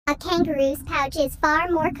kangaroo's pouch is far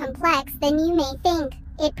more complex than you may think.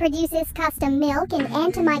 It produces custom milk and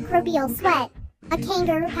antimicrobial sweat. A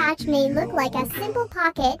kangaroo pouch may look like a simple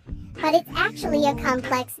pocket, but it's actually a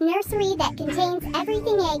complex nursery that contains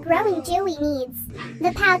everything a growing joey needs.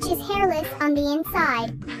 The pouch is hairless on the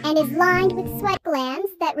inside and is lined with sweat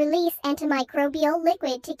glands that release antimicrobial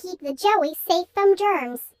liquid to keep the joey safe from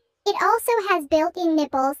germs. It also has built-in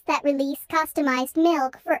nipples that release customized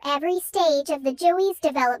milk for every stage of the joey's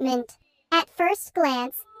development. At first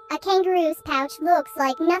glance, a kangaroo's pouch looks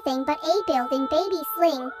like nothing but a built-in baby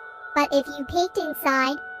sling. But if you peeked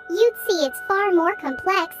inside, you'd see it's far more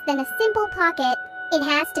complex than a simple pocket. It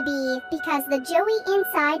has to be, because the joey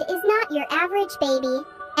inside is not your average baby.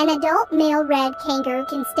 An adult male red kangaroo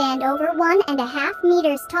can stand over 1.5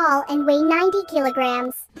 meters tall and weigh 90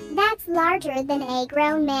 kilograms. That's larger than a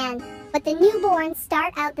grown man. But the newborns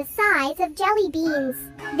start out the size of jelly beans.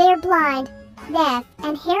 They're blind, deaf,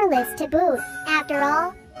 and hairless to boot. After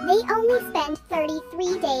all, they only spend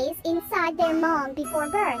 33 days inside their mom before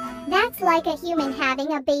birth. That's like a human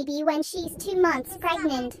having a baby when she's 2 months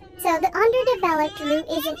pregnant. So the underdeveloped root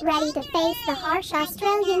isn't ready to face the harsh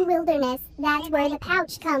Australian wilderness. That's where the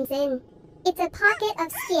pouch comes in. It's a pocket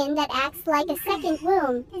of skin that acts like a second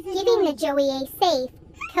womb, giving the joey a safe,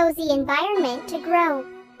 cozy environment to grow.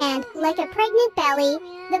 And, like a pregnant belly,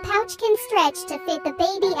 the pouch can stretch to fit the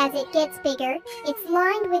baby as it gets bigger. It's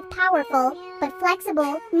lined with powerful, but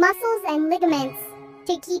flexible, muscles and ligaments.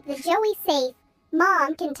 To keep the joey safe,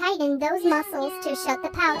 mom can tighten those muscles to shut the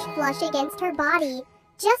pouch flush against her body,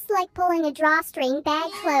 just like pulling a drawstring bag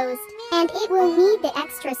closed. And it will need the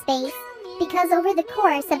extra space, because over the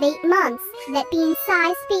course of 8 months, that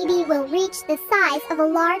bean-sized baby will reach the size of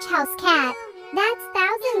a large house cat. That's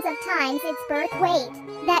thousands of times its birth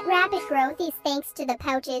weight. That rapid growth is thanks to the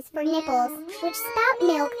pouches for nipples, which spout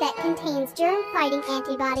milk that contains germ-fighting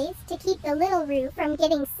antibodies to keep the little roo from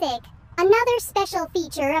getting sick. Another special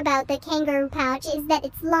feature about the kangaroo pouch is that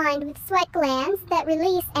it's lined with sweat glands that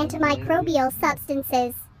release antimicrobial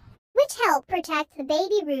substances, which help protect the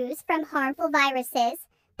baby roos from harmful viruses,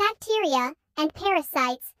 bacteria, and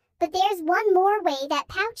parasites. But there's one more way that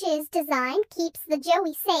pouch's design keeps the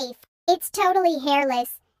joey safe. It's totally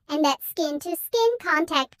hairless, and that skin-to-skin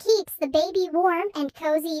contact keeps the baby warm and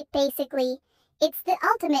cozy. Basically, it's the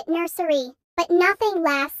ultimate nursery. But nothing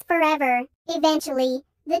lasts forever. Eventually,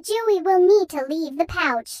 the joey will need to leave the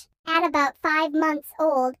pouch. At about 5 months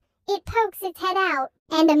old, it pokes its head out,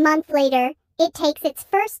 and a month later, it takes its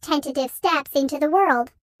first tentative steps into the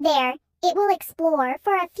world. There, it will explore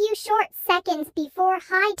for a few short seconds before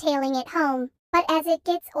hightailing it home. But as it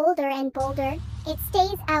gets older and bolder, it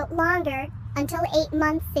stays out longer, until 8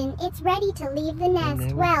 months in it's ready to leave the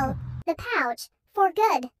nest, well, the pouch, for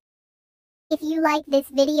good. If you like this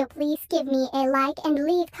video, please give me a like and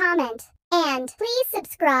leave comment. And please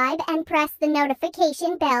subscribe and press the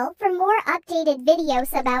notification bell for more updated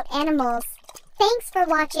videos about animals. Thanks for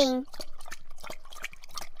watching.